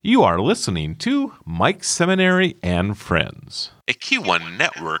You are listening to Mike Seminary and Friends, a Q1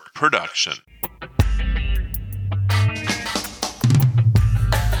 Network production.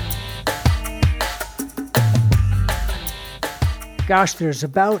 Gosh, there's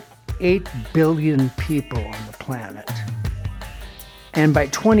about 8 billion people on the planet. And by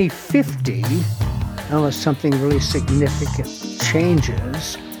 2050, unless something really significant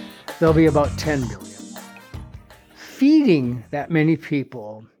changes, there'll be about 10 billion. Feeding that many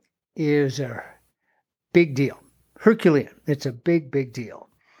people is a big deal. Herculean. It's a big, big deal.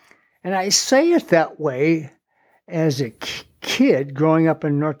 And I say it that way as a kid growing up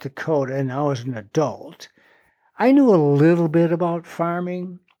in North Dakota, and now as an adult. I knew a little bit about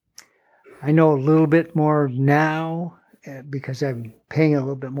farming. I know a little bit more now because I'm paying a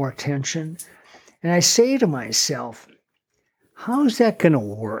little bit more attention. And I say to myself, how's that going to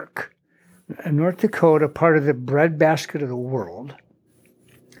work? North Dakota, part of the breadbasket of the world,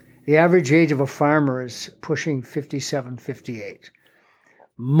 the average age of a farmer is pushing 57, 58.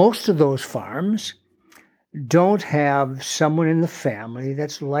 Most of those farms don't have someone in the family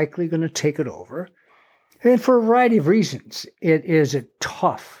that's likely going to take it over. And for a variety of reasons, it is a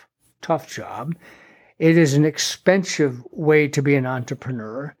tough job. It is an expensive way to be an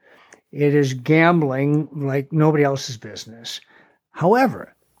entrepreneur. It is gambling like nobody else's business.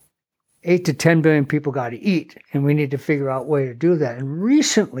 However, 8 to 10 billion people got to eat, and we need to figure out a way to do that. And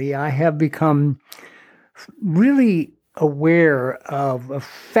recently, I have become really aware of a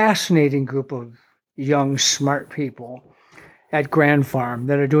fascinating group of young, smart people at Grand Farm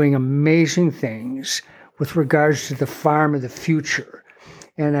that are doing amazing things with regards to the farm of the future.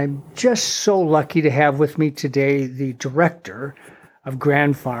 And I'm just so lucky to have with me today the director of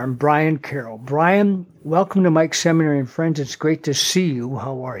Grand Farm, Brian Carroll. Brian, welcome to Mike Seminary and Friends. It's great to see you.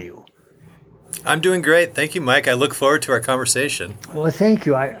 How are you? I'm doing great. Thank you, Mike. I look forward to our conversation. Well, thank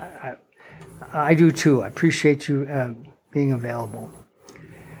you. I do too. I appreciate you being available.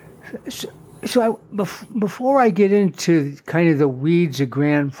 Before I get into kind of the weeds of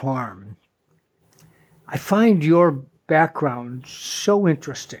Grand Farm, I find your background so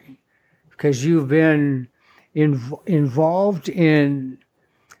interesting because you've been involved in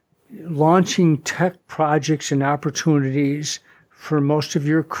launching tech projects and opportunities for most of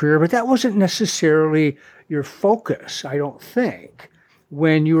your career, but that wasn't necessarily your focus, I don't think,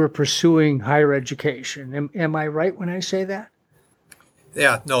 when you were pursuing higher education. Am I right when I say that?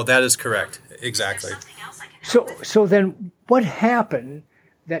 Yeah, no, that is correct. Exactly. So then what happened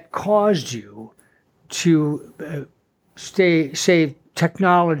that caused you to say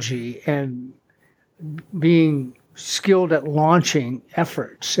technology and being skilled at launching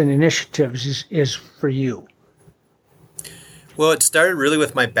efforts and initiatives is for you? Well, it started really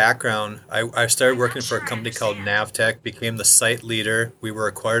with my background. I started working for a company called Navtech, became the site leader. We were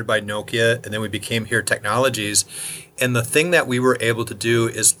acquired by Nokia, and then we became Here Technologies. And the thing that we were able to do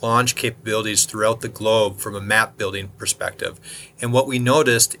is launch capabilities throughout the globe from a map building perspective. And what we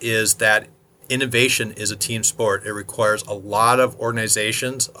noticed is that innovation is a team sport. It requires a lot of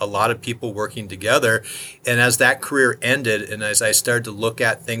organizations, a lot of people working together. And as that career ended, and as I started to look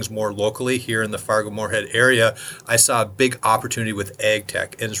at things more locally here in the Fargo-Moorhead area, I saw a big opportunity with ag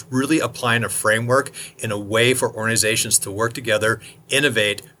tech. And it's really applying a framework in a way for organizations to work together,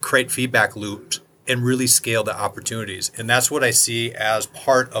 innovate, create feedback loops, and really scale the opportunities. And that's what I see as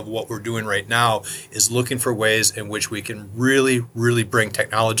part of what we're doing right now, is looking for ways in which we can really, really bring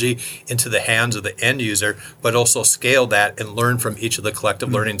technology into the hands of the end user, but also scale that and learn from each of the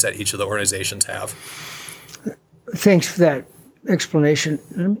collective learnings that each of the organizations have. Thanks for that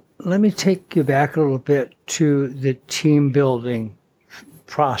explanation. Let me take you back a little bit to the team building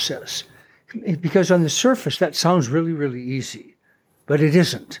process. Because on the surface, that sounds really, really easy, but it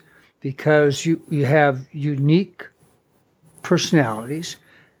isn't. Because you have unique personalities,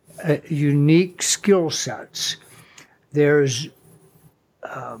 unique skill sets. There's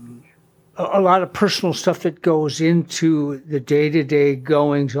a lot of personal stuff that goes into the day-to-day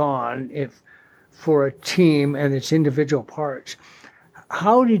goings-on for a team and its individual parts.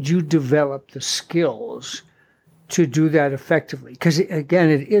 How did you develop the skills to do that effectively? Because,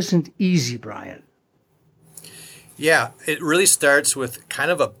 again, it isn't easy, Brian. Yeah, it really starts with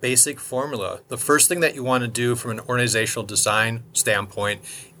kind of a basic formula. The first thing that you want to do from an organizational design standpoint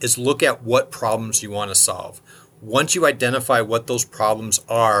is look at what problems you want to solve. Once you identify what those problems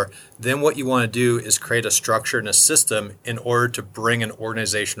are, then what you want to do is create a structure and a system in order to bring an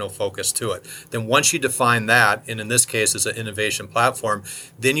organizational focus to it. Then once you define that, and in this case it's an innovation platform,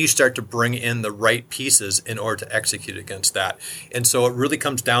 then you start to bring in the right pieces in order to execute against that. And so it really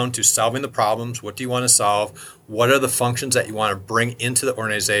comes down to solving the problems. What do you want to solve? What are the functions that you want to bring into the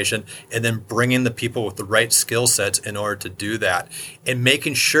organization, and then bringing the people with the right skill sets in order to do that, and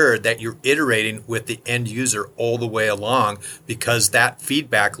making sure that you're iterating with the end user all the way along, because that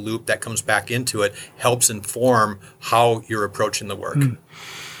feedback loop that comes back into it helps inform how you're approaching the work.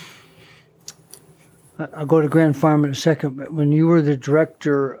 I'll go to Grand Farm in a second, but when you were the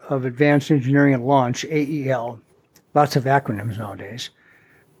Director of Advanced Engineering and Launch, AEL, lots of acronyms nowadays,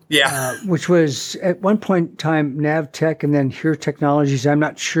 which was at one point in time NavTech and then Here Technologies. I'm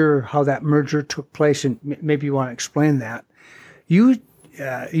not sure how that merger took place, and maybe you want to explain that. You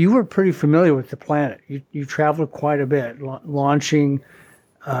were pretty familiar with the planet. You traveled quite a bit, launching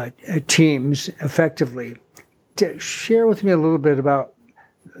teams effectively. Share with me a little bit about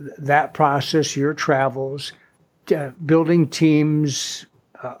that process, your travels, building teams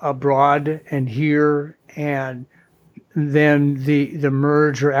abroad and here, and then the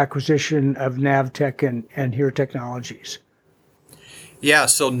merge or acquisition of NavTech and Here Technologies. Yeah,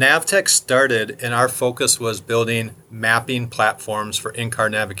 so NavTech started, and our focus was building mapping platforms for in-car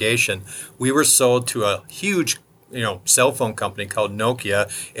navigation. We were sold to a huge cell phone company called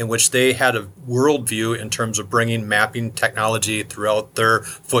Nokia, in which they had a worldview in terms of bringing mapping technology throughout their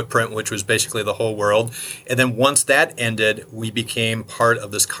footprint, which was basically the whole world. And then once that ended, we became part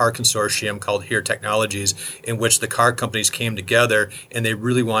of this car consortium called Here Technologies, in which the car companies came together and they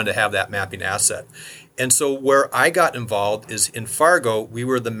really wanted to have that mapping asset. And so where I got involved is in Fargo, we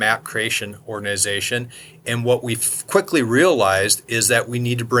were the map creation organization. And what we quickly realized is that we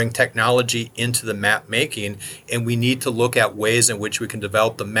need to bring technology into the map making, and we need to look at ways in which we can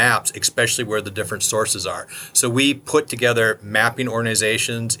develop the maps, especially where the different sources are. So we put together mapping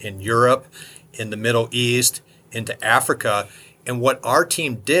organizations in Europe, in the Middle East, into Africa. And what our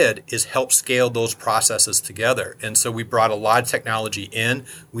team did is help scale those processes together. And so we brought a lot of technology in.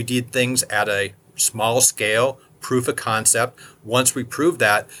 We did things at a small scale, proof of concept. Once we proved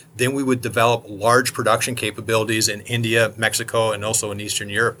that, then we would develop large production capabilities in India, Mexico, and also in Eastern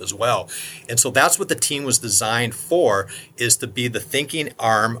Europe as well. And so that's what the team was designed for, is to be the thinking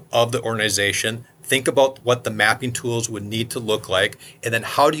arm of the organization. Think about what the mapping tools would need to look like, and then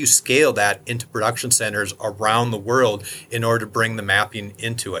how do you scale that into production centers around the world in order to bring the mapping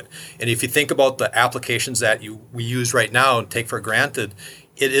into it. And if you think about the applications that we use right now and take for granted,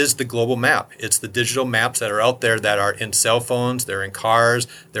 it is the global map. It's the digital maps that are out there that are in cell phones, they're in cars,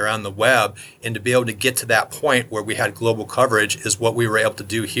 they're on the web. And to be able to get to that point where we had global coverage is what we were able to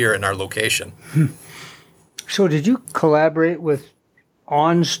do here in our location. So did you collaborate with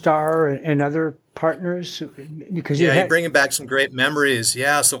OnStar and other partners? Because you're bringing back some great memories.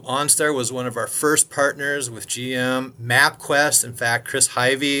 Yeah, so OnStar was one of our first partners with GM. MapQuest, in fact, Chris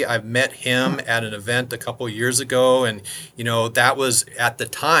Hyvee, I've met him at an event a couple of years ago, and that was at the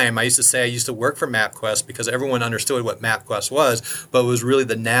time. I used to say I used to work for MapQuest because everyone understood what MapQuest was, but it was really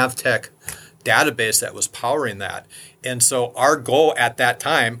the NavTech database that was powering that. And so our goal at that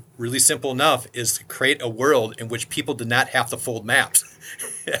time, really simple enough, is to create a world in which people did not have to fold maps.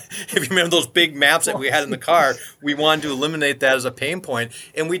 If you remember those big maps that we had in the car, we wanted to eliminate that as a pain point,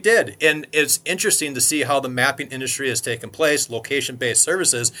 and we did. And it's interesting to see how the mapping industry has taken place, location-based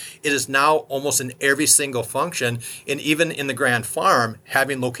services. It is now almost in every single function, and even in the Grand Farm,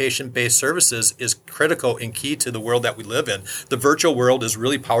 having location-based services is critical and key to the world that we live in. The virtual world is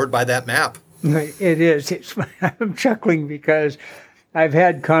really powered by that map. It is. I'm chuckling because I've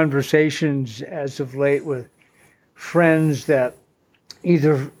had conversations as of late with friends that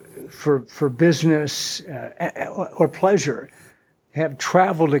either for business or pleasure have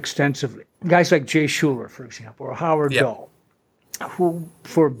traveled extensively. Guys like Jay Schuler, for example, or Howard Dahl, who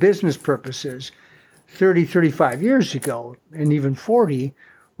for business purposes 30, 35 years ago, and even 40,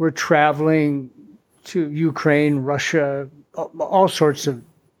 were traveling to Ukraine, Russia, all sorts of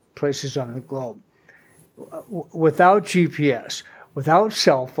places on the globe without GPS, without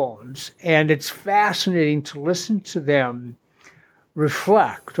cell phones. And it's fascinating to listen to them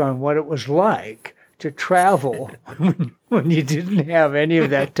reflect on what it was like to travel when you didn't have any of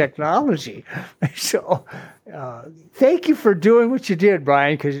that technology. So thank you for doing what you did,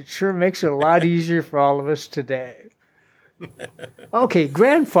 Brian, because it sure makes it a lot easier for all of us today. Okay,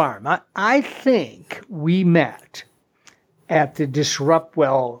 Grand Farm. I think we met at the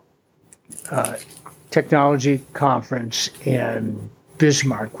DisruptWell technology conference in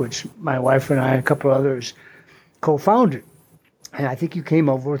Bismarck, which my wife and I and a couple others co-founded. And I think you came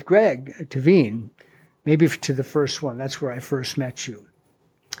over with Greg Teveen, maybe to the first one. That's where I first met you.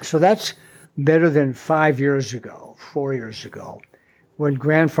 So that's better than 4 years ago, when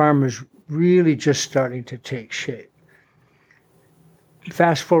Grand Farm was really just starting to take shape.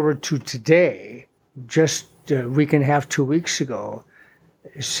 Fast forward to today, just a week and a half, 2 weeks ago,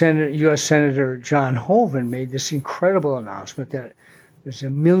 U.S. Senator John Hoeven made this incredible announcement that there's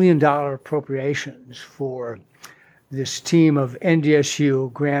 $1 million appropriations for this team of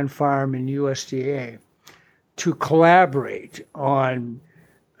NDSU, Grand Farm, and USDA to collaborate on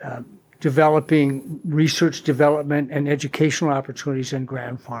developing research development and educational opportunities in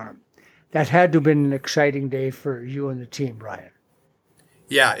Grand Farm. That had to have been an exciting day for you and the team, Brian.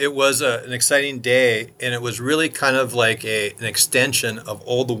 Yeah, it was an exciting day, and it was really kind of like an extension of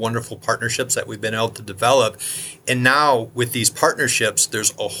all the wonderful partnerships that we've been able to develop. And now with these partnerships,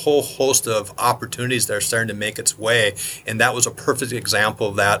 there's a whole host of opportunities that are starting to make its way, and that was a perfect example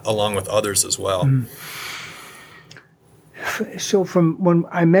of that, along with others as well. So from when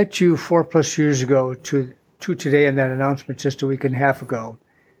I met you 4+ years ago to today and that announcement just a week and a half ago,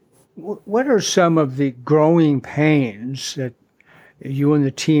 what are some of the growing pains that you and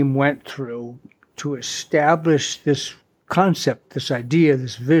the team went through to establish this concept, this idea,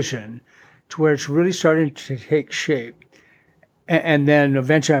 this vision, to where it's really starting to take shape? And then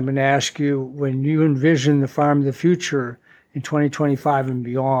eventually I'm going to ask you, when you envision the farm of the future in 2025 and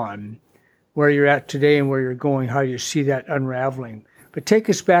beyond, where you're at today and where you're going, how you see that unraveling. But take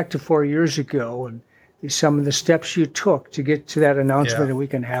us back to 4 years ago and some of the steps you took to get to that announcement a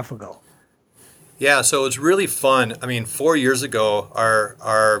week and a half ago. Yeah, so it's really fun. I mean, 4 years ago,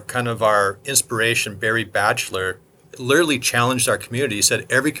 our inspiration, Barry Batchelor, literally challenged our community. He said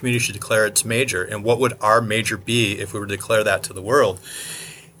every community should declare its major, and what would our major be if we were to declare that to the world?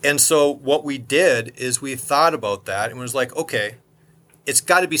 And so what we did is we thought about that and was like, okay, it's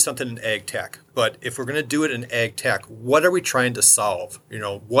got to be something in ag tech. But if we're going to do it in ag tech, what are we trying to solve?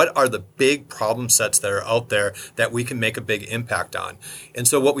 What are the big problem sets that are out there that we can make a big impact on? And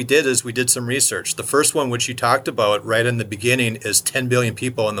so what we did is we did some research. The first one, which you talked about right in the beginning, is 10 billion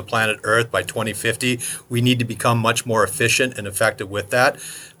people on the planet Earth by 2050. We need to become much more efficient and effective with that.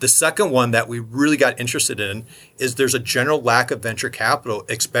 The second one that we really got interested in is there's a general lack of venture capital,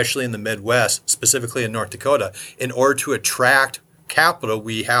 especially in the Midwest, specifically in North Dakota. In order to attract capital,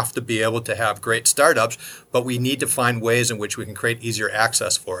 we have to be able to have great startups, but we need to find ways in which we can create easier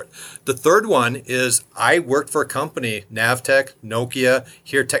access for it. The third one is I worked for a company, Navtech, Nokia,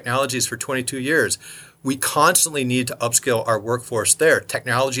 HERE Technologies for 22 years. We constantly need to upskill our workforce there.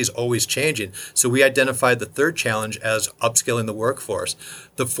 Technology is always changing. So we identified the third challenge as upskilling the workforce.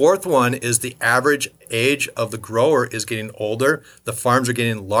 The fourth one is the average age of the grower is getting older. The farms are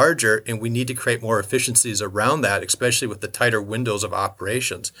getting larger, and we need to create more efficiencies around that, especially with the tighter windows of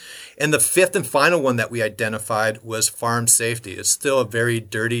operations. And the fifth and final one that we identified was farm safety. It's still a very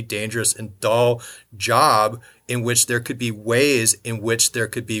dirty, dangerous, and dull job in which there could be ways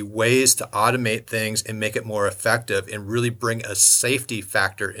to automate things and make it more effective and really bring a safety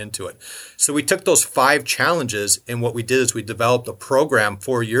factor into it. So we took those 5 challenges, and what we did is we developed a program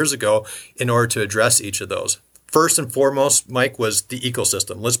 4 years ago in order to address each of those. First and foremost, Mike, was the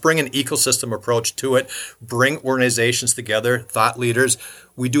ecosystem. Let's bring an ecosystem approach to it, bring organizations together, thought leaders.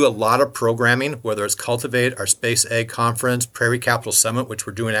 We do a lot of programming, whether it's Cultivate, our Space Ag Conference, Prairie Capital Summit, which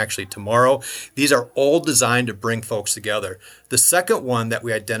we're doing actually tomorrow. These are all designed to bring folks together. The second one that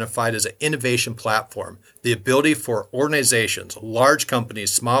we identified is an innovation platform, the ability for organizations, large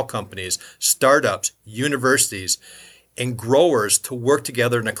companies, small companies, startups, universities, and growers to work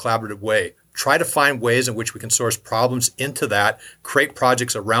together in a collaborative way. Try to find ways in which we can source problems into that, create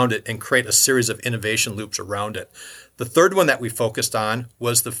projects around it, and create a series of innovation loops around it. The third one that we focused on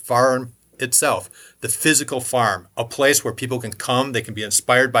was the farm itself, the physical farm, a place where people can come, they can be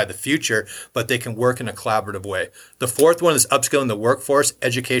inspired by the future, but they can work in a collaborative way. The fourth one is upskilling the workforce,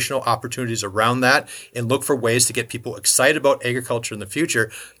 educational opportunities around that, and look for ways to get people excited about agriculture in the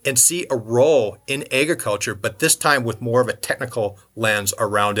future and see a role in agriculture, but this time with more of a technical lens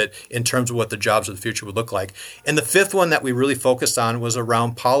around it in terms of what the jobs of the future would look like. And the fifth one that we really focused on was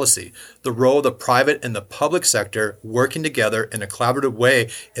around policy, the role of the private and the public sector working together in a collaborative way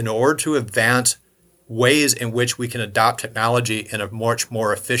in order to advance ways in which we can adopt technology in a much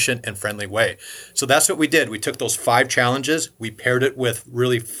more efficient and friendly way. So that's what we did. We took those 5 challenges, we paired it with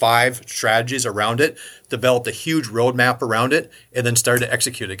really 5 strategies around it, developed a huge roadmap around it, and then started to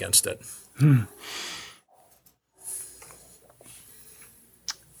execute against it.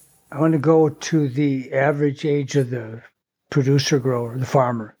 I want to go to the average age of the producer grower, the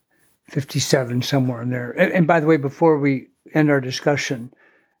farmer. 57, somewhere in there. And by the way, before we end our discussion,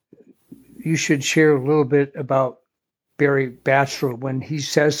 you should share a little bit about Barry Batchelor. When he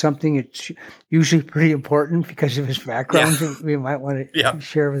says something, it's usually pretty important because of his background. Yeah. We might want to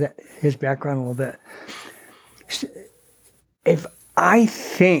share his background a little bit. If I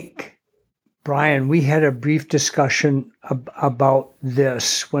think, Brian, we had a brief discussion about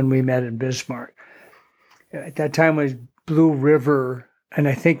this when we met in Bismarck. At that time it was Blue River, and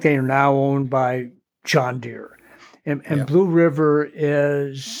I think they are now owned by John Deere. And Blue River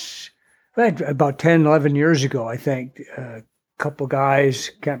is about 10, 11 years ago, I think. A couple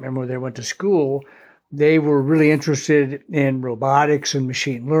guys, can't remember where they went to school, they were really interested in robotics and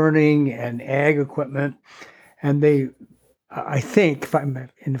machine learning and ag equipment. And they, I think,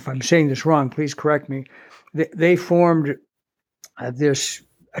 if I'm saying this wrong, please correct me, they formed this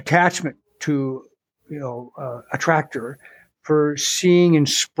attachment to a tractor for seeing and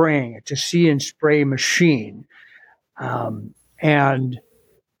spraying. It's a see and spray machine. And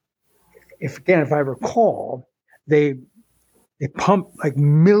if I recall, they pump like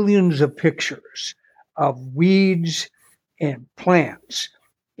millions of pictures of weeds and plants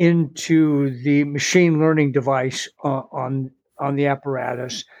into the machine learning device on the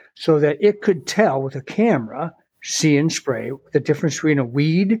apparatus, so that it could tell with a camera, see and spray, the difference between a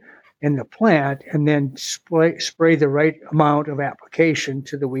weed and the plant, and then spray the right amount of application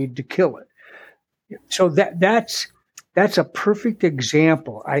to the weed to kill it. So that's a perfect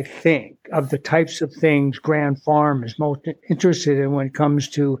example, I think, of the types of things Grand Farm is most interested in when it comes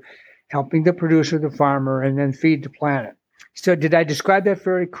to helping the producer, the farmer, and then feed the planet. So did I describe that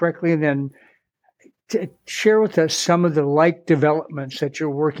very correctly? And then share with us some of the like developments that you're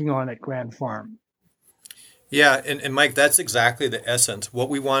working on at Grand Farm. Yeah, and Mike, that's exactly the essence. What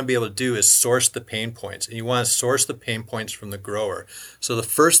we want to be able to do is source the pain points, and you want to source the pain points from the grower. So the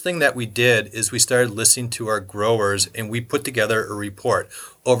first thing that we did is we started listening to our growers, and we put together a report,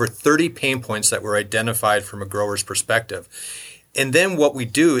 over 30 pain points that were identified from a grower's perspective. And then what we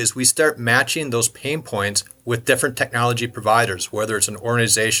do is we start matching those pain points with different technology providers, whether it's an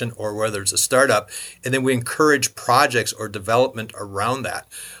organization or whether it's a startup, and then we encourage projects or development around that.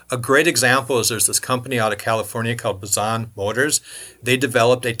 A great example is there's this company out of California called Bazan Motors. They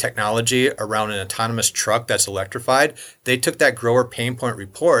developed a technology around an autonomous truck that's electrified. They took that grower pain point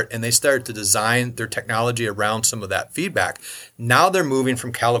report and they started to design their technology around some of that feedback. Now they're moving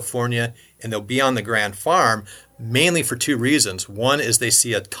from California and they'll be on the Grand Farm mainly for two reasons. One is they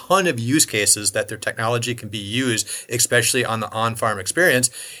see a ton of use cases that their technology can be used, especially on the on-farm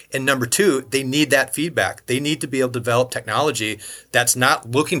experience. And number two, they need that feedback. They need to be able to develop technology that's not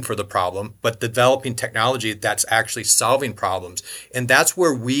looking for the problem, but developing technology that's actually solving problems. And that's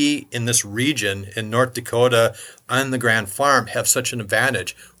where we in this region in North Dakota on the Grand Farm have such an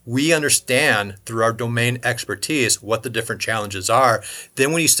advantage. We understand through our domain expertise what the different challenges are.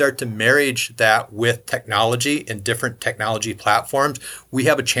 Then when you start to marriage that with technology and different technology platforms, we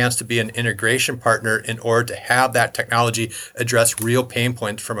have a chance to be an integration partner in order to have that technology address real pain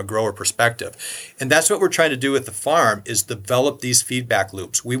points from a grower perspective. And that's what we're trying to do with the farm is develop these feedback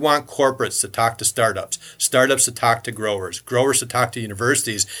loops. We want corporates to talk to startups, startups to talk to growers, growers to talk to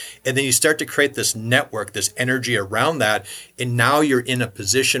universities. And then you start to create this network, this energy around that. And now you're in a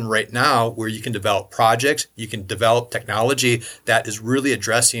position right now where you can develop projects, you can develop technology that is really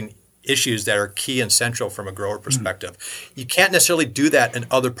addressing issues that are key and central from a grower perspective. You can't necessarily do that in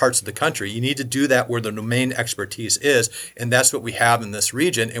other parts of the country. You need to do that where the domain expertise is, and that's what we have in this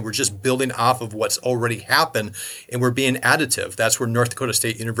region, and we're just building off of what's already happened, and we're being additive. That's where North Dakota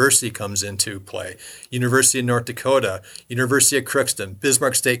State University comes into play. University of North Dakota, University of Crookston,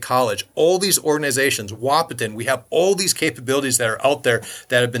 Bismarck State College, all these organizations, Wahpeton, we have all these capabilities that are out there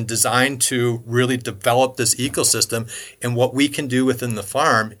that have been designed to really develop this ecosystem, and what we can do within the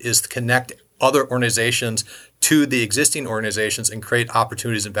farm is connect other organizations to the existing organizations and create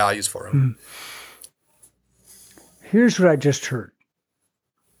opportunities and values for them. Here's what I just heard.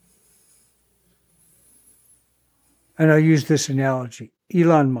 And I'll use this analogy.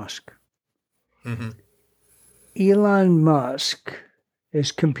 Elon Musk. Mm-hmm. Elon Musk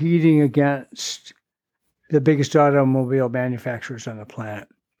is competing against the biggest automobile manufacturers on the planet.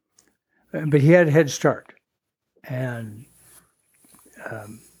 But he had a head start. And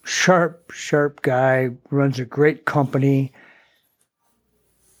sharp guy, runs a great company.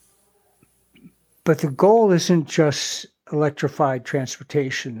 But the goal isn't just electrified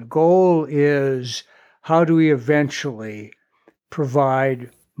transportation. The goal is how do we eventually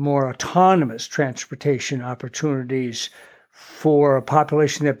provide more autonomous transportation opportunities for a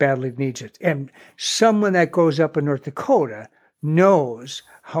population that badly needs it. And someone that goes up in North Dakota knows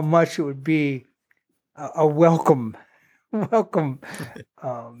how much it would be a welcome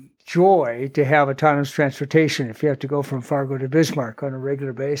joy to have autonomous transportation if you have to go from Fargo to Bismarck on a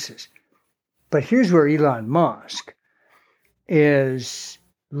regular basis. But here's where Elon Musk is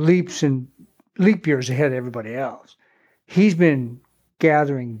leap years ahead of everybody else. He's been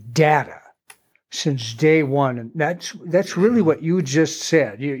gathering data since day one, and that's really what you just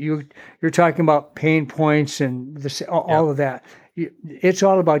said. You're talking about pain points and all of that. It's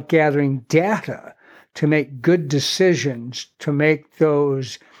all about gathering data to make good decisions, to make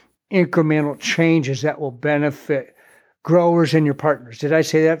those incremental changes that will benefit growers and your partners. Did I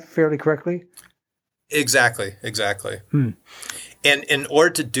say that fairly correctly? Exactly. And in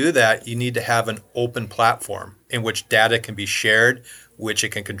order to do that, you need to have an open platform in which data can be shared, which it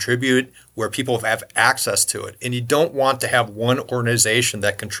can contribute, where people have access to it. And you don't want to have one organization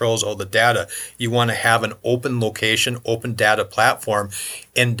that controls all the data. You want to have an open location, open data platform,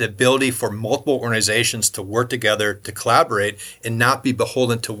 and the ability for multiple organizations to work together, to collaborate, and not be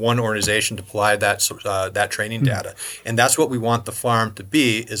beholden to one organization to provide that training data. And that's what we want the farm to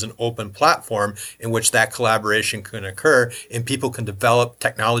be, is an open platform in which that collaboration can occur, and people can develop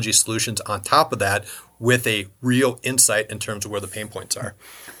technology solutions on top of that with a real insight in terms of where the pain points are.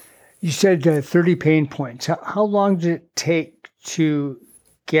 You said 30 pain points. How long did it take to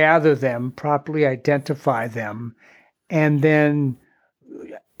gather them, properly identify them, and then,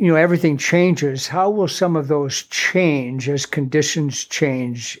 everything changes? How will some of those change as conditions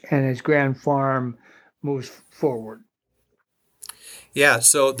change and as Grand Farm moves forward? Yeah,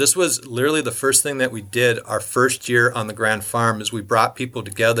 so this was literally the first thing that we did our first year on the Grand Farm, is we brought people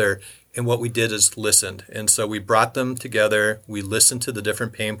together. And what we did is listened. And so we brought them together, we listened to the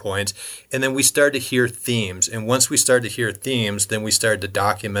different pain points, and then we started to hear themes. And once we started to hear themes, then we started to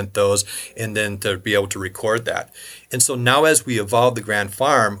document those and then to be able to record that. And so now as we evolve the Grand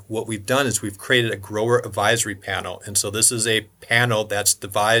Farm, what we've done is we've created a grower advisory panel. And so this is a panel that's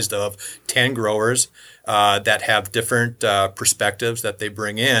devised of 10 growers that have different perspectives that they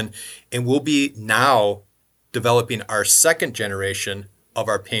bring in. And we'll be now developing our second generation of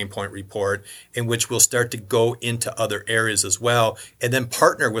our pain point report, in which we'll start to go into other areas as well, and then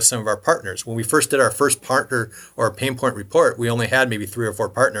partner with some of our partners. When we first did our first partner or pain point report, we only had maybe 3 or 4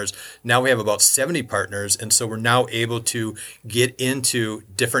 partners. Now we have about 70 partners, and so we're now able to get into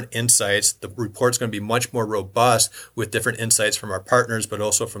different insights. The report's going to be much more robust with different insights from our partners, but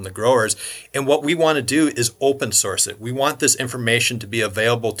also from the growers. And what we want to do is open source it. We want this information to be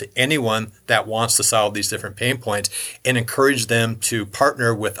available to anyone that wants to solve these different pain points, and encourage them to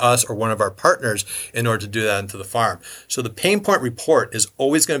partner with us or one of our partners in order to do that into the farm. So the pain point report is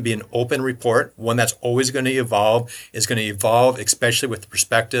always going to be an open report, one that's always going to evolve, especially with the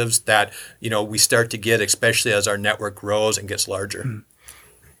perspectives that, we start to get, especially as our network grows and gets larger.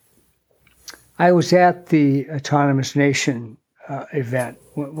 I was at the Autonomous Nation event,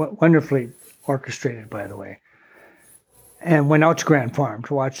 wonderfully orchestrated, by the way, and went out to Grand Farm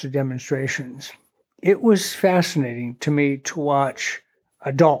to watch the demonstrations. It was fascinating to me to watch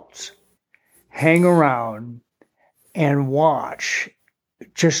adults hang around and watch,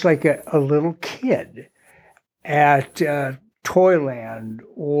 just like a little kid at Toyland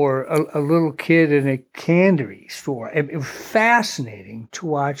or a little kid in a candy store. It was fascinating to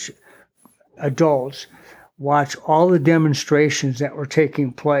watch adults watch all the demonstrations that were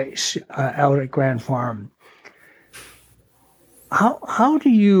taking place out at Grand Farm. How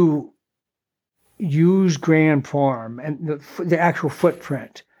do you use Grand Farm and the actual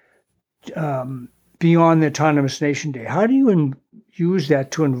footprint beyond the Autonomous Nation Day? How do you use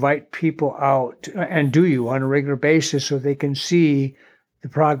that to invite people out, and do you on a regular basis, so they can see the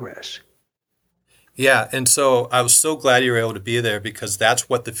progress? Yeah, and so I was so glad you were able to be there, because that's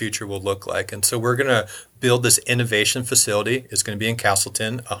what the future will look like. And so we're going to build this innovation facility. It's going to be in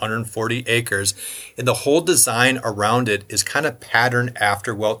Castleton, 140 acres. And the whole design around it is kind of patterned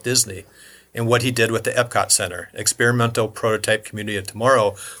after Walt Disney and what he did with the Epcot Center, experimental prototype community of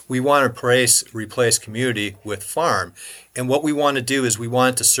tomorrow. We want to replace community with farm. And what we want to do is we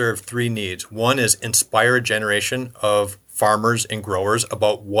want to serve 3 needs. One is inspire a generation of farmers and growers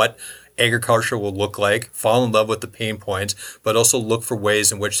about what agriculture will look like, fall in love with the pain points, but also look for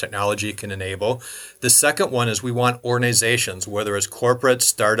ways in which technology can enable. The second one is we want organizations, whether it's corporate,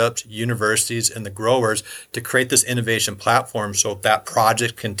 startups, universities, and the growers, to create this innovation platform so that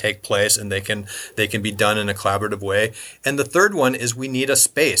project can take place and they can be done in a collaborative way. And the third one is we need a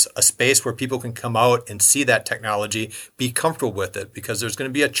space where people can come out and see that technology, be comfortable with it, because there's going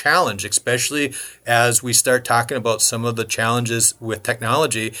to be a challenge, especially as we start talking about some of the challenges with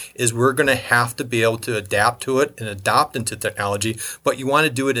technology, is we're going to have to be able to adapt to it and adopt into technology, but you want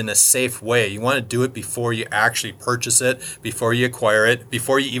to do it in a safe way. You want to do it before you actually purchase it, before you acquire it,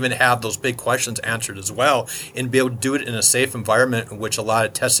 before you even have those big questions answered as well, and be able to do it in a safe environment in which a lot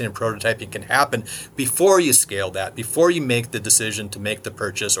of testing and prototyping can happen before you scale that, before you make the decision to make the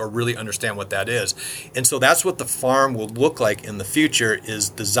purchase or really understand what that is. And so that's what the farm will look like in the future, is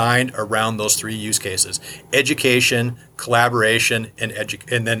designed around those three use cases: education, collaboration, and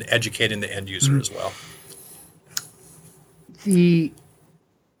then educating the end user as well.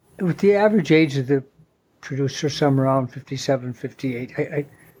 With the average age of the producer, somewhere around 57, 58,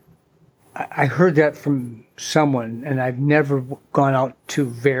 I heard that from someone, and I've never gone out to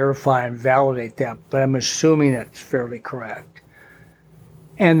verify and validate that, but I'm assuming that's fairly correct.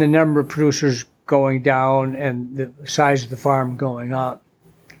 And the number of producers going down and the size of the farm going up.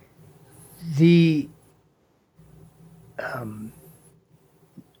 The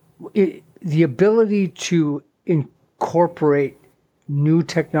ability to incorporate new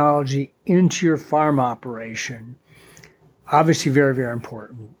technology into your farm operation, obviously very, very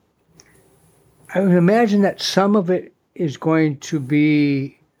important. I would imagine that some of it is going to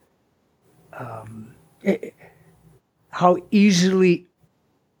be how easily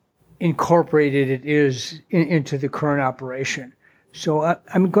incorporated it is into the current operation. So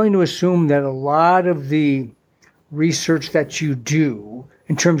I'm going to assume that a lot of the research that you do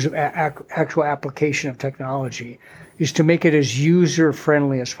in terms of actual application of technology is to make it as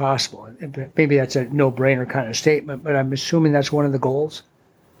user-friendly as possible. Maybe that's a no-brainer kind of statement, but I'm assuming that's one of the goals.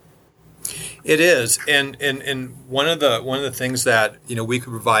 It is, and one of the things that we could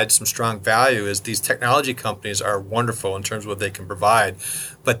provide some strong value is these technology companies are wonderful in terms of what they can provide,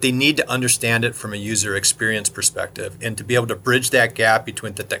 but they need to understand it from a user experience perspective, and to be able to bridge that gap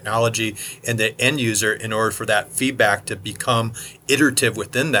between the technology and the end user in order for that feedback to become iterative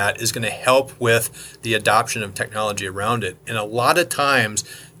within that is going to help with the adoption of technology around it. And a lot of times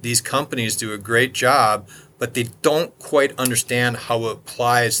these companies do a great job, but they don't quite understand how it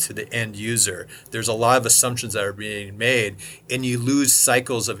applies to the end user. There's a lot of assumptions that are being made, and you lose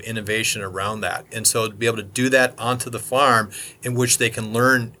cycles of innovation around that. And so to be able to do that onto the farm, in which they can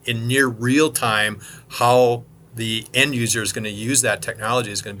learn in near real time how the end user is going to use that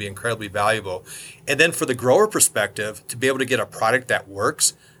technology, is going to be incredibly valuable. And then for the grower perspective, to be able to get a product that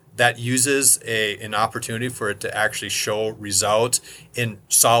works, that uses an opportunity for it to actually show results and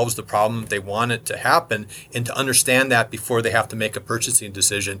solves the problem they want it to happen, and to understand that before they have to make a purchasing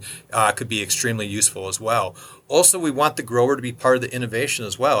decision could be extremely useful as well. Also, we want the grower to be part of the innovation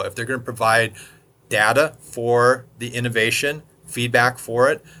as well. If they're going to provide data for the innovation, feedback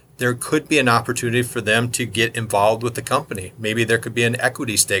for it, there could be an opportunity for them to get involved with the company. Maybe there could be an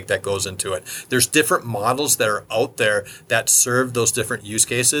equity stake that goes into it. There's different models that are out there that serve those different use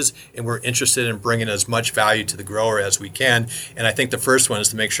cases, and we're interested in bringing as much value to the grower as we can. And I think the first one is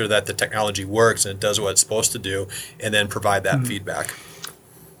to make sure that the technology works and it does what it's supposed to do, and then provide that feedback.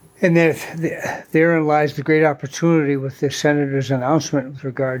 And therein lies the great opportunity with the Senator's announcement with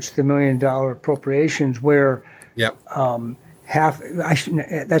regards to the $1 million appropriations, where that's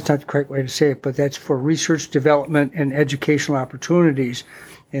not the correct way to say it, but that's for research, development, and educational opportunities.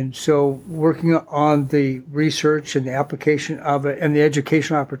 And so working on the research and the application of it and the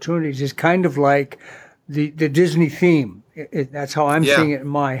educational opportunities is kind of like the Disney theme. That's how I'm seeing it in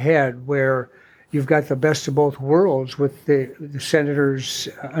my head, where you've got the best of both worlds with the Senator's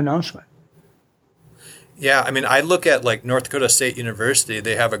announcement. Yeah, I mean, I look at like North Dakota State University.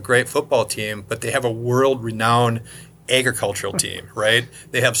 They have a great football team, but they have a world-renowned agricultural team, right?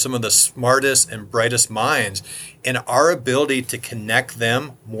 They have some of the smartest and brightest minds, and our ability to connect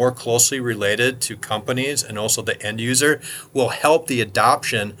them more closely related to companies and also the end user will help the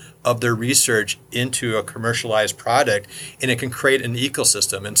adoption of their research into a commercialized product, and it can create an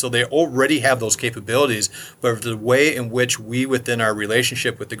ecosystem. And so they already have those capabilities, but the way in which we, within our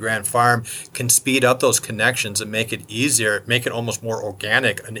relationship with the Grand Farm, can speed up those connections and make it easier, make it almost more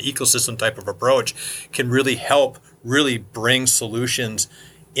organic, an ecosystem type of approach, can really help really bring solutions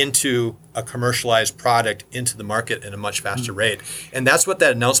into a commercialized product into the market in a much faster rate. And that's what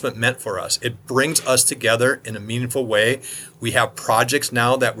that announcement meant for us. It brings us together in a meaningful way. We have projects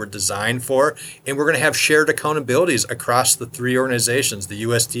now that we're designed for, and we're going to have shared accountabilities across the three organizations, the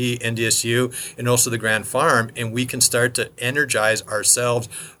USD, NDSU, and also the Grand Farm, and we can start to energize ourselves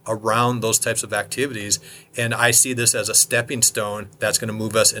around those types of activities. And I see this as a stepping stone that's going to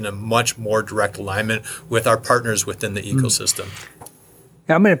move us in a much more direct alignment with our partners within the ecosystem.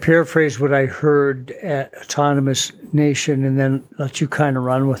 Now, I'm going to paraphrase what I heard at Autonomous Nation and then let you kind of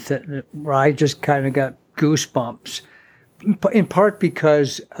run with it, where I just kind of got goosebumps. in part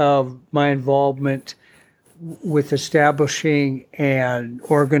because of my involvement with establishing and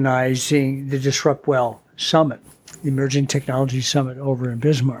organizing the Disrupt Well Summit, the Emerging Technology Summit over in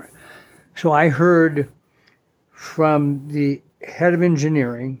Bismarck. So I heard from the head of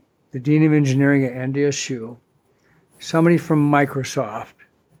engineering, the dean of engineering at NDSU, somebody from Microsoft,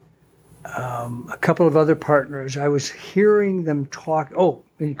 a couple of other partners. I was hearing them talk,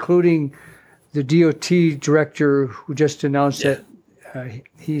 including the DOT director who just announced that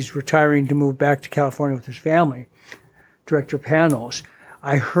he's retiring to move back to California with his family, Director Panos.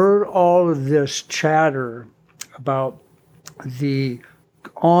 I heard all of this chatter about the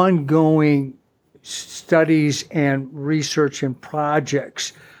ongoing studies and research and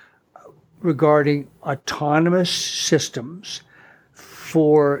projects regarding autonomous systems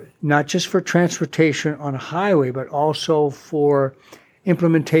for not just for transportation on a highway, but also for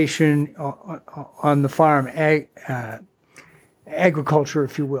implementation on the farm, agriculture,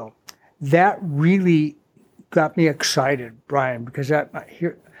 if you will. That really got me excited, Brian, because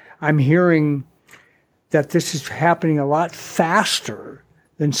I'm hearing that this is happening a lot faster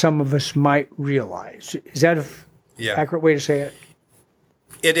than some of us might realize. Is that an accurate way to say it?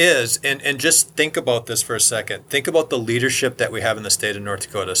 It is. And just think about this for a second. Think about the leadership that we have in the state of North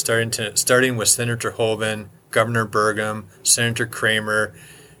Dakota, starting with Senator Hoeven, Governor Burgum, Senator Kramer,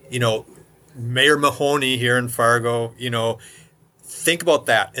 Mayor Mahoney here in Fargo, think about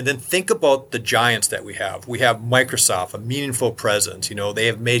that. And then think about the giants that we have. We have Microsoft, a meaningful presence. They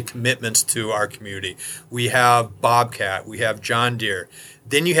have made commitments to our community. We have Bobcat. We have John Deere.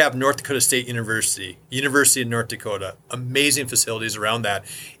 Then you have North Dakota State University, University of North Dakota, amazing facilities around that.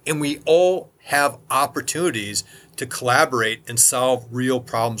 And we all have opportunities to collaborate and solve real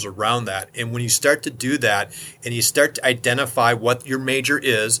problems around that. And when you start to do that and you start to identify what your major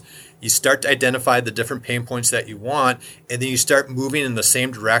is, you start to identify the different pain points that you want, and then you start moving in the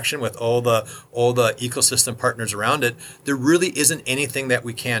same direction with all the ecosystem partners around it, there really isn't anything that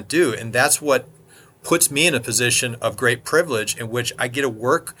we can't do. And that's what puts me in a position of great privilege in which I get to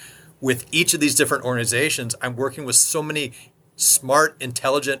work with each of these different organizations. I'm working with so many smart,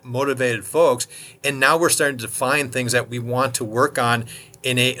 intelligent, motivated folks, and now we're starting to define things that we want to work on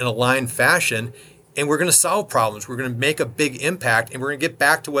in an aligned fashion. And we're going to solve problems. We're going to make a big impact. And we're going to get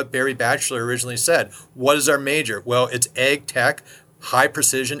back to what Barry Batchelor originally said. What is our major? Well, it's ag tech, high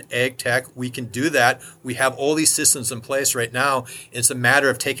precision ag tech. We can do that. We have all these systems in place right now. It's a matter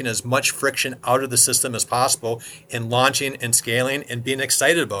of taking as much friction out of the system as possible and launching and scaling and being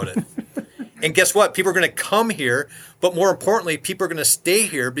excited about it. And guess what? People are going to come here, but more importantly, people are going to stay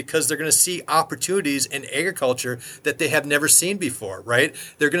here because they're going to see opportunities in agriculture that they have never seen before, right?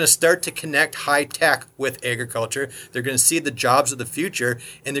 They're going to start to connect high tech with agriculture. They're going to see the jobs of the future,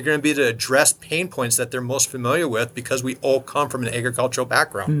 and they're going to be able to address pain points that they're most familiar with because we all come from an agricultural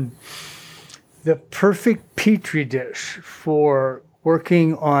background. The perfect petri dish for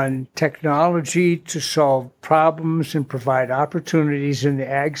working on technology to solve problems and provide opportunities in the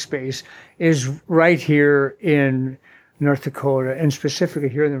ag space is right here in North Dakota, and specifically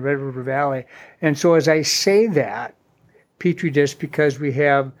here in the Red River Valley. And so as I say that, petri dish, because we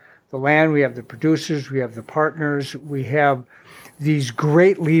have the land, we have the producers, we have the partners, we have these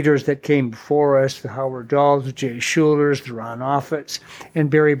great leaders that came before us, the Howard Dahls, the Jay Schulers, the Ron Offits, and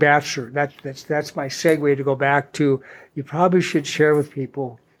Barry Batchelor. That's my segue to go back to, you probably should share with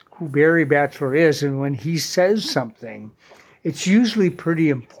people who Barry Batchelor is, and when he says something, it's usually pretty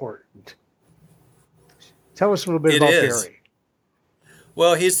important. Tell us a little bit about Barry.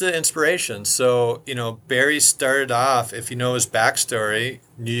 Well, he's the inspiration. So, Barry started off, if you know his backstory,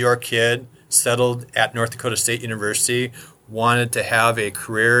 New York kid, settled at North Dakota State University, wanted to have a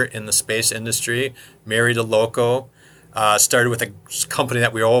career in the space industry, married a loco, started with a company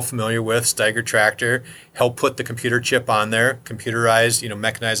that we're all familiar with, Steiger Tractor, helped put the computer chip on there, computerized,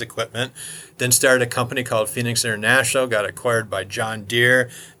 mechanized equipment. Then started a company called Phoenix International, got acquired by John Deere.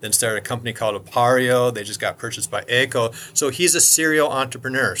 Then started a company called Appareo. They just got purchased by AGCO. So he's a serial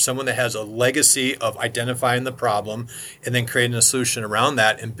entrepreneur, someone that has a legacy of identifying the problem and then creating a solution around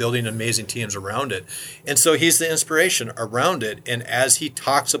that and building amazing teams around it. And so he's the inspiration around it. And as he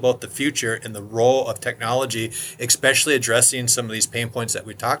talks about the future and the role of technology, especially addressing some of these pain points that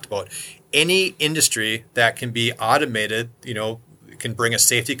we talked about, any industry that can be automated, can bring a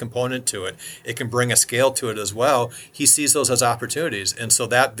safety component to it. It can bring a scale to it as well. He sees those as opportunities. And so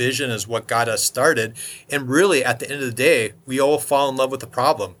that vision is what got us started. And really, at the end of the day, we all fall in love with the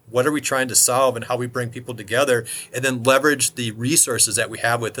problem. What are we trying to solve, and how we bring people together and then leverage the resources that we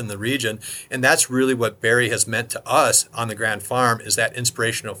have within the region. And that's really what Barry has meant to us on the Grand Farm, is that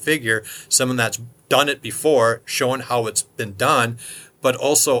inspirational figure, someone that's done it before, showing how it's been done, but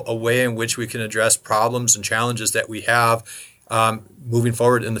also a way in which we can address problems and challenges that we have moving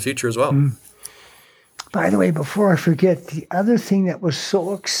forward in the future as well. By the way, before I forget, the other thing that was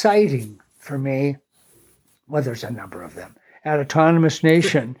so exciting for me, well, there's a number of them, at Autonomous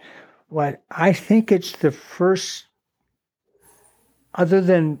Nation, what I think it's the first, other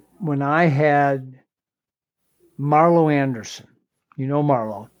than when I had Marlo Anderson, you know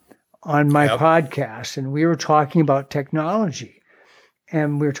Marlo, on my podcast, and we were talking about technology,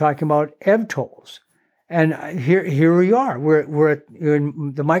 and we were talking about EVTOLs. And here we are. We're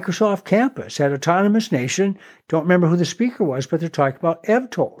in the Microsoft campus at Autonomous Nation. Don't remember who the speaker was, but they're talking about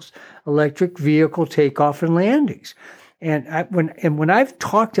EVTOLs, electric vehicle takeoff and landings. And when I've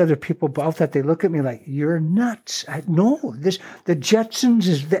talked to other people about that, they look at me like, "You're nuts." No, the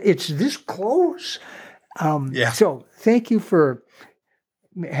Jetsons it's this close. So thank you for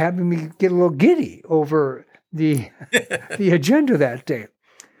having me get a little giddy over the agenda that day.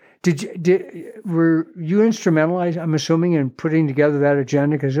 Were you instrumental, I'm assuming, in putting together that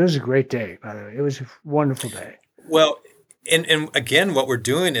agenda? Because it was a great day, by the way. It was a wonderful day. Well, and again, what we're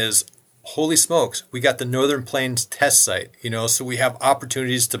doing is, holy smokes, we got the Northern Plains test site, so we have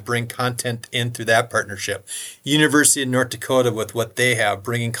opportunities to bring content in through that partnership. University of North Dakota with what they have,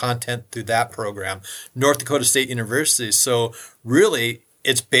 bringing content through that program. North Dakota State University. So really,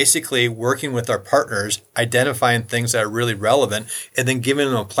 it's basically working with our partners, identifying things that are really relevant, and then giving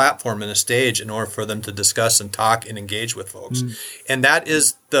them a platform and a stage in order for them to discuss and talk and engage with folks. And that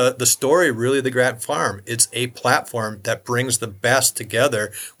is the story, really, of the Grand Farm. It's a platform that brings the best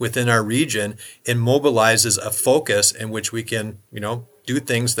together within our region and mobilizes a focus in which we can, do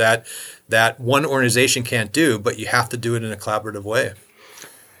things that one organization can't do, but you have to do it in a collaborative way.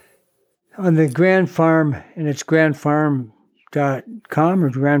 On the Grand Farm, and it's grandfarm.com or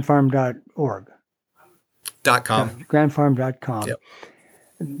grandfarm.org? .com. Grandfarm.com. Yep.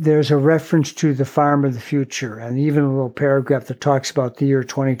 There's a reference to the farm of the future, and even a little paragraph that talks about the year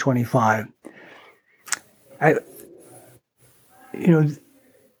 2025. I've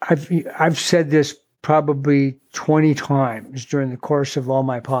said this probably 20 times during the course of all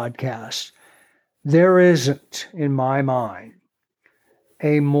my podcasts. There isn't, in my mind,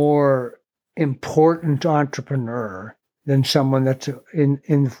 a more important entrepreneur than someone that's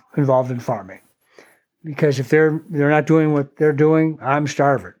involved in farming. Because if they're not doing what they're doing, I'm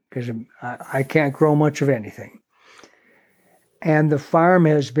starving, because I can't grow much of anything. And the farm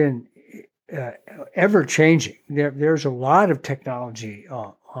has been ever changing. There's a lot of technology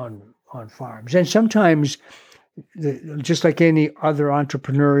on farms, and sometimes, just like any other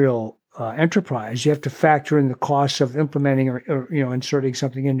entrepreneurial enterprise, you have to factor in the costs of implementing or inserting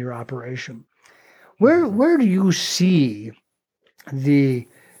something in your operation. Where do you see the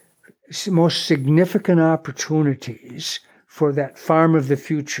most significant opportunities for that farm of the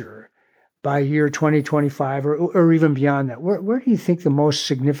future by year 2025 or even beyond that? Where do you think the most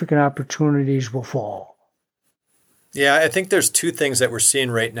significant opportunities will fall? Yeah, I think there's two things that we're seeing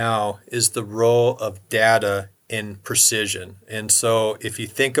right now is the role of data in precision. And so if you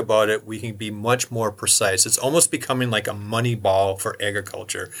think about it, we can be much more precise. It's almost becoming like a money ball for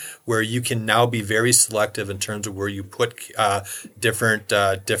agriculture, where you can now be very selective in terms of where you put different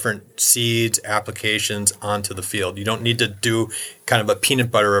seeds, applications onto the field. You don't need to do kind of a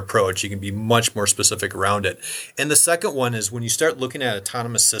peanut butter approach. You can be much more specific around it. And the second one is when you start looking at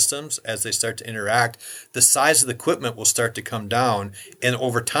autonomous systems as they start to interact, the size of the equipment will start to come down, and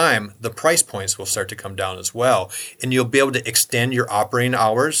over time, the price points will start to come down as well. And you'll be able to extend your operating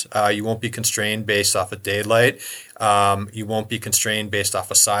hours. You won't be constrained based off of daylight. You won't be constrained based off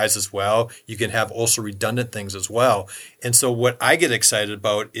of size as well. You can have also redundant things as well. And so what I get excited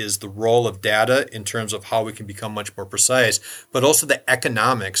about is the role of data in terms of how we can become much more precise, but also the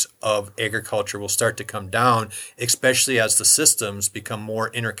economics of agriculture will start to come down, especially as the systems become more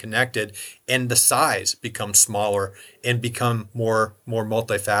interconnected and the size becomes smaller and become more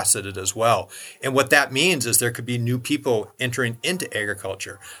multifaceted as well. And what that means is there could be new people entering into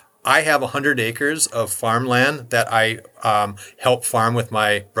agriculture. I have 100 acres of farmland that I help farm with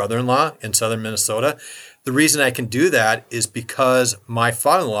my brother-in-law in southern Minnesota. The reason I can do that is because my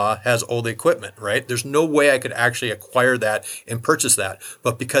father-in-law has all the equipment, right? There's no way I could actually acquire that and purchase that.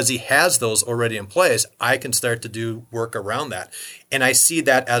 But because he has those already in place, I can start to do work around that. And I see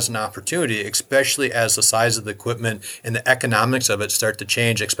that as an opportunity, especially as the size of the equipment and the economics of it start to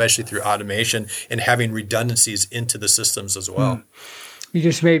change, especially through automation and having redundancies into the systems as well. You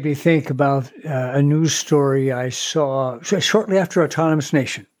just made me think about a news story I saw shortly after Autonomous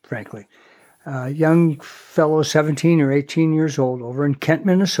Nation, frankly. A young fellow, 17 or 18 years old, over in Kent,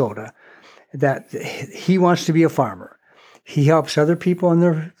 Minnesota, that he wants to be a farmer. He helps other people on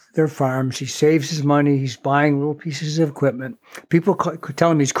their farms. He saves his money. He's buying little pieces of equipment. People could tell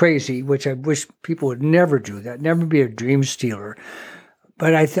him he's crazy, which I wish people would never do that, never be a dream stealer.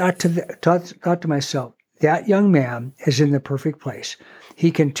 But I thought to myself, that young man is in the perfect place. He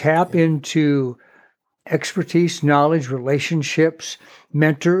can tap into expertise, knowledge, relationships,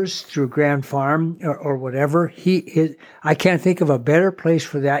 mentors through Grand Farm or whatever. I can't think of a better place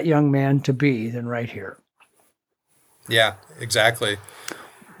for that young man to be than right here. Yeah, exactly.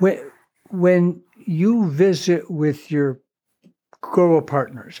 When you visit with your grower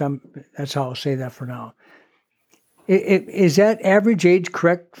partners, that's how I'll say that for now. Is that average age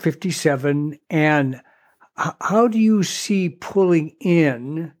correct, 57? And how do you see pulling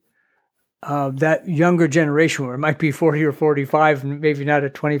in that younger generation, where it might be 40 or 45 and maybe not a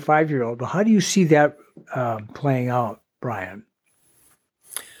 25-year-old, but how do you see that playing out, Brian?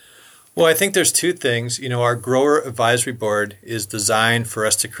 Well, I think there's two things. Our grower advisory board is designed for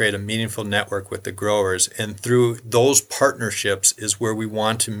us to create a meaningful network with the growers. And through those partnerships is where we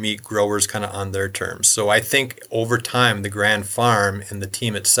want to meet growers kind of on their terms. So I think over time, the Grand Farm and the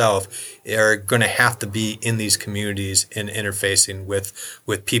team itself are going to have to be in these communities and interfacing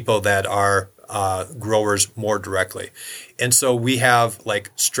with people that are growers more directly. And so we have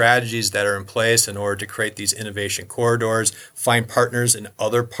strategies that are in place in order to create these innovation corridors, find partners in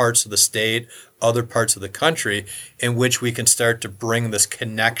other parts of the state, other parts of the country, in which we can start to bring this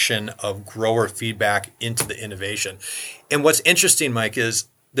connection of grower feedback into the innovation. And what's interesting, Mike, is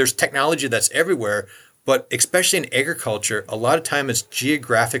there's technology that's everywhere, but especially in agriculture, a lot of time it's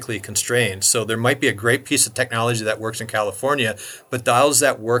geographically constrained. So there might be a great piece of technology that works in California, but does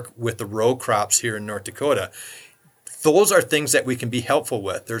that work with the row crops here in North Dakota? Those are things that we can be helpful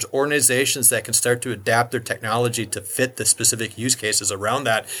with. There's organizations that can start to adapt their technology to fit the specific use cases around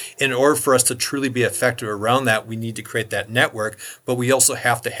that. In order for us to truly be effective around that, we need to create that network, but we also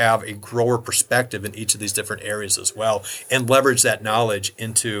have to have a grower perspective in each of these different areas as well and leverage that knowledge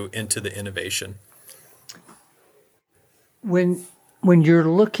into the innovation. When you're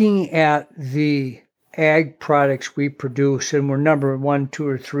looking at the ag products we produce, and we're number 1, 2,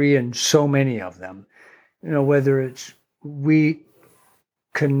 or 3 in so many of them, whether it's wheat,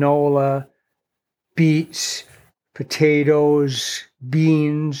 canola, beets, potatoes,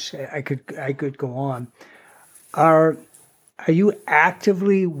 beans, I could go on. Are you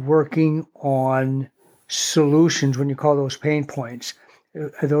actively working on solutions when you call those pain points?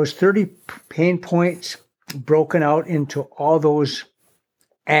 Are those 30 pain points broken out into all those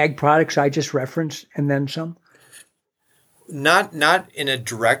ag products I just referenced and then some? Not in a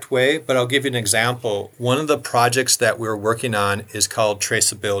direct way, but I'll give you an example. One of the projects that we're working on is called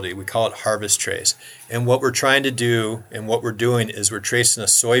traceability. We call it Harvest Trace. And what we're trying to do and what we're doing is we're tracing a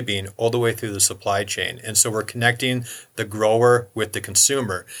soybean all the way through the supply chain. And so we're connecting the grower with the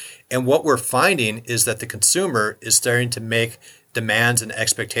consumer. And what we're finding is that the consumer is starting to make demands and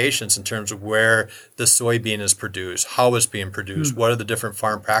expectations in terms of where the soybean is produced, how it's being produced, what are the different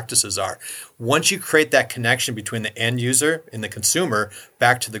farm practices are. Once you create that connection between the end user and the consumer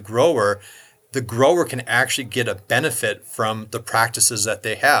back to the grower can actually get a benefit from the practices that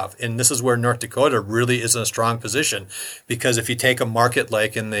they have. And this is where North Dakota really is in a strong position, because if you take a market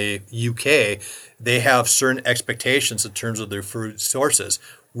like in the UK, they have certain expectations in terms of their food sources.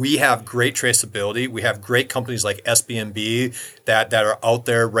 We have great traceability. We have great companies like SBMB that are out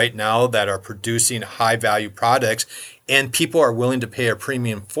there right now that are producing high value products, and people are willing to pay a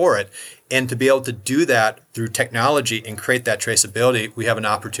premium for it. And to be able to do that through technology and create that traceability, we have an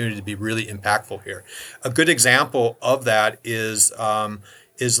opportunity to be really impactful here. A good example of that is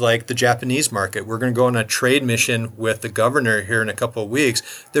like the Japanese market. We're going to go on a trade mission with the governor here in a couple of weeks.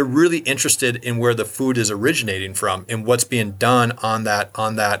 They're really interested in where the food is originating from and what's being done on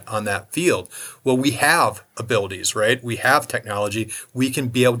that field. Well, we have abilities, right? We have technology. We can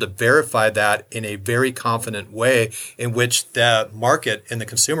be able to verify that in a very confident way in which the market and the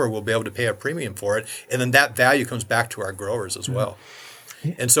consumer will be able to pay a premium for it. And then that value comes back to our growers as well.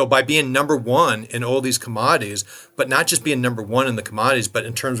 And so by being number one in all these commodities, but not just being number one in the commodities, but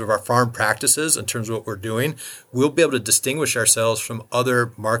in terms of our farm practices, in terms of what we're doing, we'll be able to distinguish ourselves from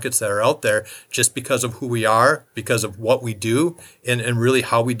other markets that are out there just because of who we are, because of what we do, and really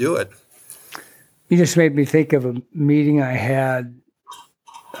how we do it. You just made me think of a meeting I had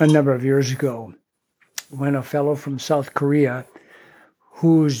a number of years ago when a fellow from South Korea,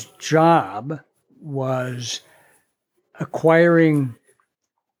 whose job was acquiring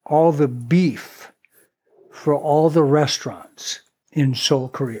all the beef for all the restaurants in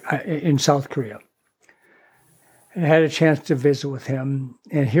South Korea. And I had a chance to visit with him,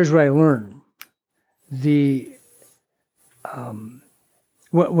 and here's what I learned: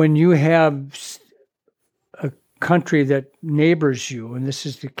 when you have a country that neighbors you, and this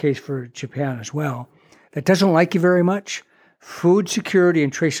is the case for Japan as well, that doesn't like you very much, food security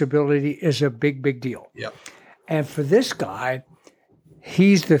and traceability is a big, big deal. Yep. And for this guy,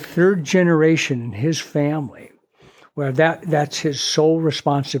 he's the third generation in his family where that's his sole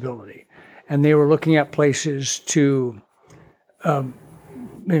responsibility. And they were looking at places to, put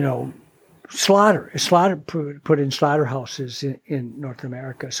in slaughterhouses in North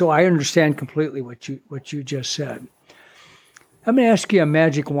America. So I understand completely what you just said. I'm going to ask you a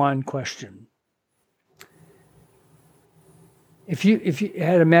magic wand question. If you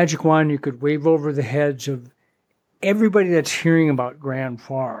had a magic wand, you could wave over the heads of everybody that's hearing about Grand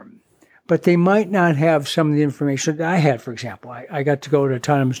Farm, but they might not have some of the information that I had, for example. I got to go to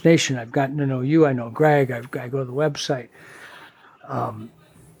Autonomous Nation. I've gotten to know you. I know Greg. I go to the website.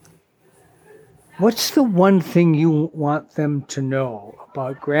 What's the one thing you want them to know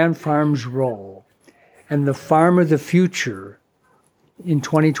about Grand Farm's role and the farm of the future in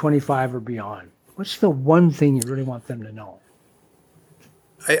 2025 or beyond? What's the one thing you really want them to know?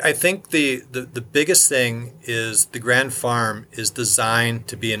 I think the biggest thing is the Grand Farm is designed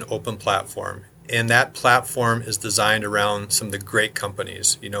to be an open platform. And that platform is designed around some of the great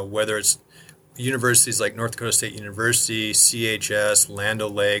companies, whether it's universities like North Dakota State University, CHS, Land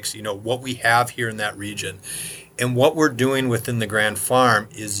O'Lakes, what we have here in that region. And what we're doing within the Grand Farm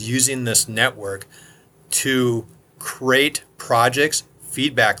is using this network to create projects,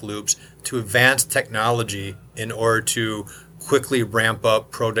 feedback loops, to advance technology in order to quickly ramp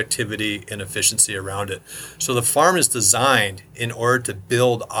up productivity and efficiency around it. So the farm is designed in order to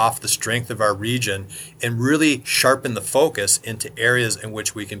build off the strength of our region and really sharpen the focus into areas in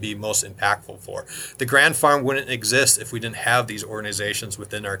which we can be most impactful for. The Grand Farm wouldn't exist if we didn't have these organizations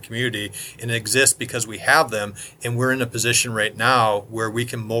within our community, and it exists because we have them, and we're in a position right now where we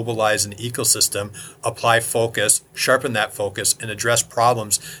can mobilize an ecosystem, apply focus, sharpen that focus, and address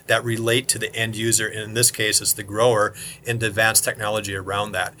problems that relate to the end user, and in this case it's the grower, and advanced technology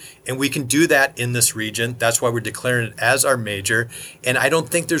around that. And we can do that in this region. That's why we're declaring it as our major. And I don't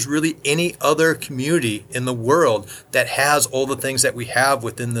think there's really any other community in the world that has all the things that we have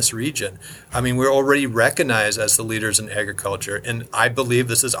within this region. I mean, we're already recognized as the leaders in agriculture. And I believe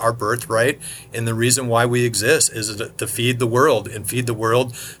this is our birthright. And the reason why we exist is to feed the world, and feed the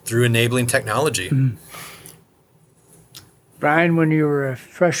world through enabling technology. Mm. Brian, when you were a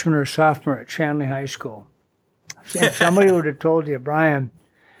freshman or sophomore at Shanley High School, if somebody would have told you, Brian,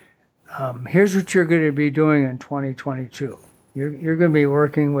 here's what you're going to be doing in 2022. You're going to be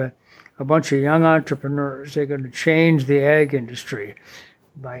working with a bunch of young entrepreneurs. They're going to change the ag industry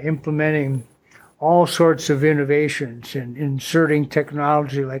by implementing all sorts of innovations and inserting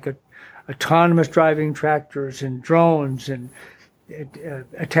technology like autonomous driving tractors and drones and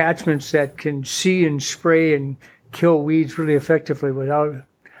attachments that can see and spray and kill weeds really effectively without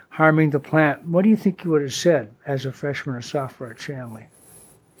harming the plant. What do you think you would have said as a freshman or sophomore at Shanley?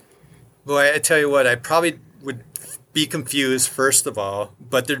 Boy, I tell you what, I probably would be confused, first of all,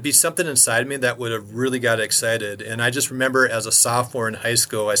 but there'd be something inside me that would have really got excited. And I just remember as a sophomore in high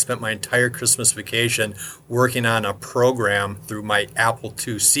school, I spent my entire Christmas vacation working on a program through my Apple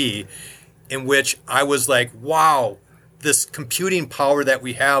IIc, in which I was like, wow, this computing power that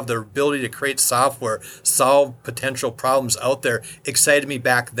we have, the ability to create software, solve potential problems out there, excited me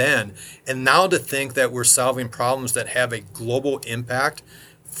back then. And now to think that we're solving problems that have a global impact,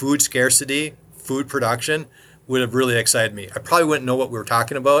 food scarcity, food production, would have really excited me. I probably wouldn't know what we were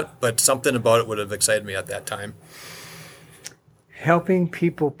talking about, but something about it would have excited me at that time. Helping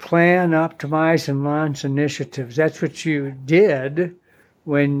people plan, optimize, and launch initiatives. That's what you did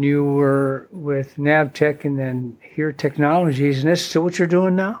when you were with NavTech and then Here Technologies, and that's still what you're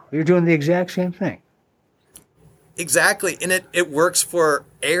doing now? You're doing the exact same thing. Exactly, and it works for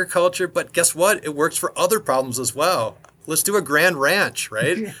agriculture, but guess what? It works for other problems as well. let's do a grand ranch,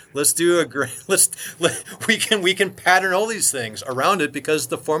 right? Let's do we can pattern all these things around it because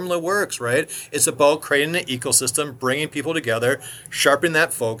the formula works, right? It's about creating an ecosystem, bringing people together, sharpening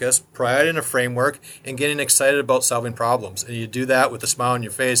that focus, providing a framework, and getting excited about solving problems. And you do that with a smile on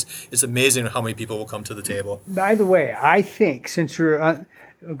your face. It's amazing how many people will come to the table. By the way, I think since we're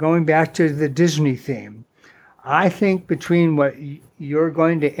going back to the Disney theme, I think between what you're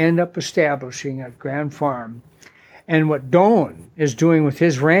going to end up establishing at Grand Farm and what Doan is doing with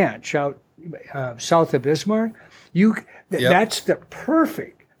his ranch out south of Bismarck, that's the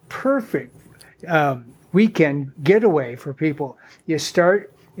perfect weekend getaway for people. You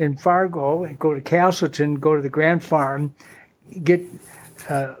start in Fargo and go to Castleton, go to the Grand Farm, get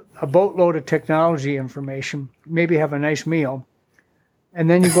a boatload of technology information, maybe have a nice meal, and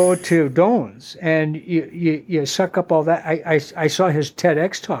then you go to Doan's and you suck up all that. I saw his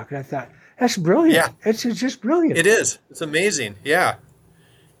TEDx talk and I thought, that's brilliant. Yeah. It's just brilliant. It is. It's amazing. Yeah.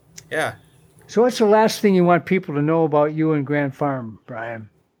 Yeah. So what's the last thing you want people to know about you and Grand Farm, Brian?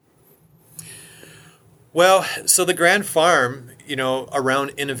 Well, so the Grand Farm,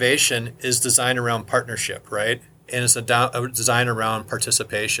 around innovation is designed around partnership, right? And it's a design around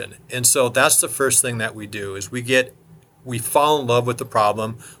participation. And so that's the first thing that we do is we fall in love with the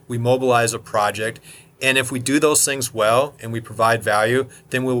problem, we mobilize a project, and if we do those things well and we provide value,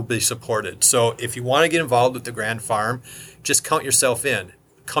 then we will be supported. So if you want to get involved with the Grand Farm, just count yourself in.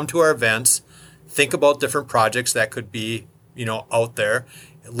 Come to our events, think about different projects that could be, out there.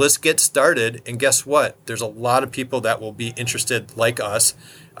 Let's get started. And guess what? There's a lot of people that will be interested like us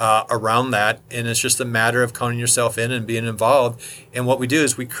around that. And it's just a matter of counting yourself in and being involved. And what we do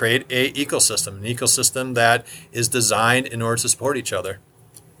is we create an ecosystem that is designed in order to support each other.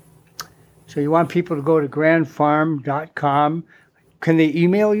 So you want people to go to grandfarm.com. Can they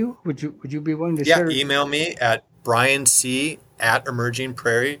email you? Would you be willing to share? Yeah, email me at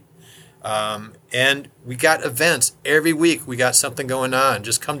brianc@emergingprairie. And we got events every week. We got something going on.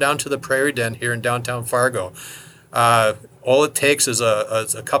 Just come down to the Prairie Den here in downtown Fargo. All it takes is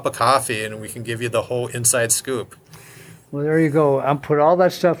a cup of coffee, and we can give you the whole inside scoop. Well, there you go. I'll put all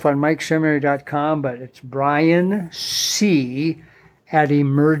that stuff on MikeSeminary.com, but it's Brian C. at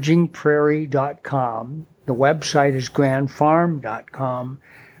emergingprairie.com. The website is grandfarm.com.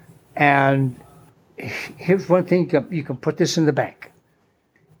 And here's one thing, you can put this in the bank.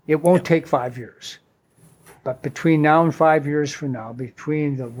 It won't take 5 years. But between now and 5 years from now,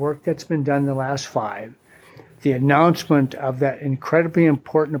 between the work that's been done the last 5, the announcement of that incredibly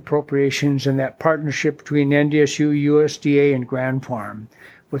important appropriations and that partnership between NDSU, USDA, and Grand Farm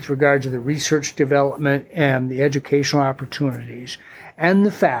with regard to the research development and the educational opportunities, and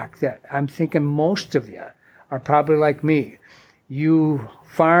the fact that I'm thinking most of you are probably like me. You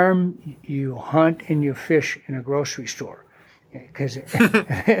farm, you hunt, and you fish in a grocery store. And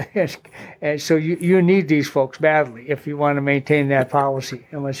so you need these folks badly if you want to maintain that policy,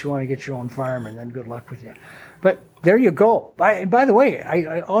 unless you want to get your own farm, and then good luck with you. But there you go. By the way,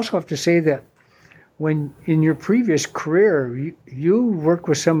 I also have to say that when in your previous career, you worked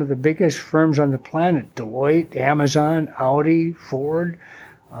with some of the biggest firms on the planet, Deloitte, Amazon, Audi, Ford.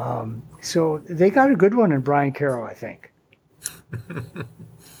 So they got a good one in Brian Carroll, I think.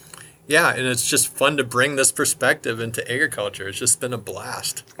 Yeah, and it's just fun to bring this perspective into agriculture. It's just been a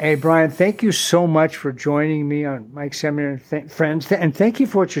blast. Hey, Brian, thank you so much for joining me on Mike Seminary Friends, and thank you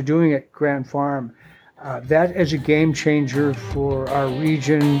for what you're doing at Grand Farm. That is a game changer for our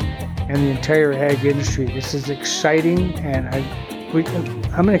region and the entire ag industry. This is exciting, and I'm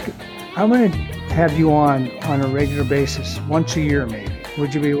going to have you on a regular basis, once a year maybe.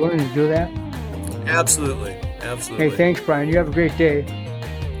 Would you be willing to do that? Absolutely. Hey, thanks, Brian. You have a great day.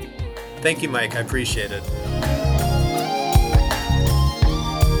 Thank you, Mike. I appreciate it.